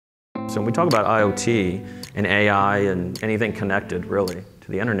So when we talk about IoT and AI and anything connected, really,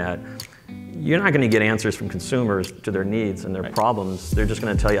 to the internet, you're not going to get answers from consumers to their needs and their problems. They're just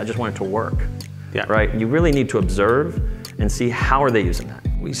going to tell you, I just want it to work. Yeah. Right? You really need to observe and see how are they using that.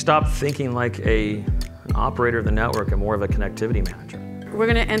 We stop thinking like an operator of the network and more of a connectivity manager. We're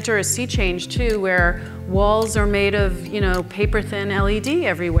going to enter a sea change too, where walls are made of, paper-thin LED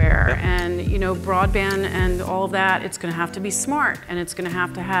everywhere, and broadband and all of that. It's going to have to be smart, and it's going to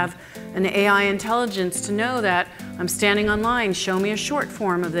have an AI intelligence to know that I'm standing online, show me a short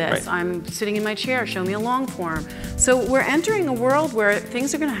form of this. Right. I'm sitting in my chair, show me a long form. So we're entering a world where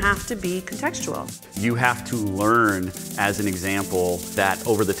things are going to have to be contextual. You have to learn, as an example, that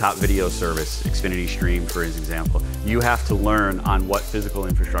over-the-top video service, Xfinity Stream for example, you have to learn on what physical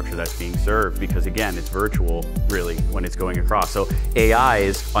infrastructure that's being served, because again, it's virtual really when it's going across. So AI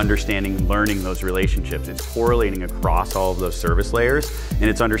is understanding, learning those relationships. It's correlating across all of those service layers, and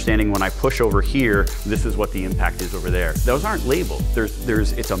it's understanding when I push over here, this is what the impact is over there. Those aren't labeled.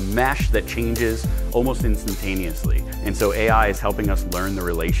 It's a mesh that changes almost instantaneously. And so AI is helping us learn the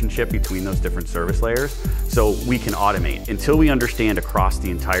relationship between those different service layers so we can automate. Until we understand across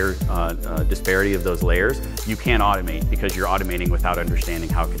the entire disparity of those layers, you can't automate because you're automating without understanding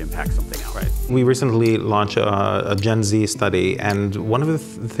how it could impact something else. Right. We recently launched a Gen Z study, and one of the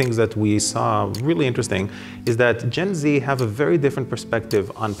things that we saw really interesting is that Gen Z have a very different perspective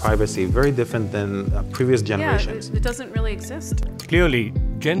on privacy, very different than previous generations. Yeah, it doesn't really exist. Clearly,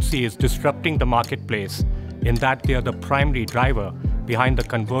 Gen Z is disrupting the marketplace in that they are the primary driver behind the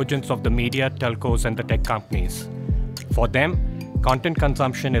convergence of the media, telcos, and the tech companies. For them, content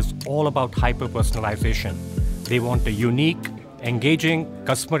consumption is all about hyper-personalization. They want a unique, engaging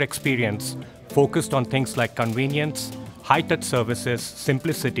customer experience focused on things like convenience, high-touch services,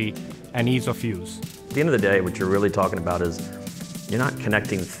 simplicity, and ease of use. At the end of the day, what you're really talking about is you're not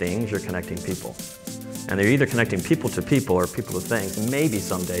connecting things, you're connecting people. And they're either connecting people to people or people to things, maybe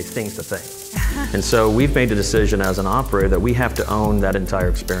someday things to things. And so we've made the decision as an operator that we have to own that entire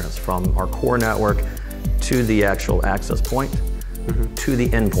experience, from our core network to the actual access point, to the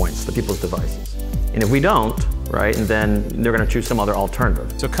endpoints, the people's devices. And if we don't, right, and then they're going to choose some other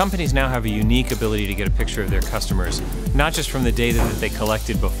alternative. So companies now have a unique ability to get a picture of their customers, not just from the data that they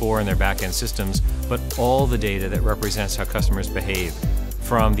collected before in their back-end systems, but all the data that represents how customers behave.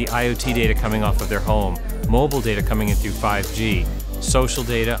 From the IoT data coming off of their home, mobile data coming in through 5G, social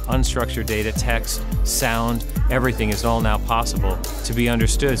data, unstructured data, text, sound, everything is all now possible to be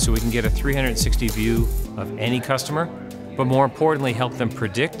understood, so we can get a 360 view of any customer, but more importantly, help them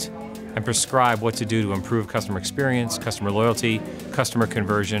predict and prescribe what to do to improve customer experience, customer loyalty, customer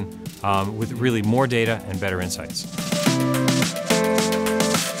conversion, with really more data and better insights.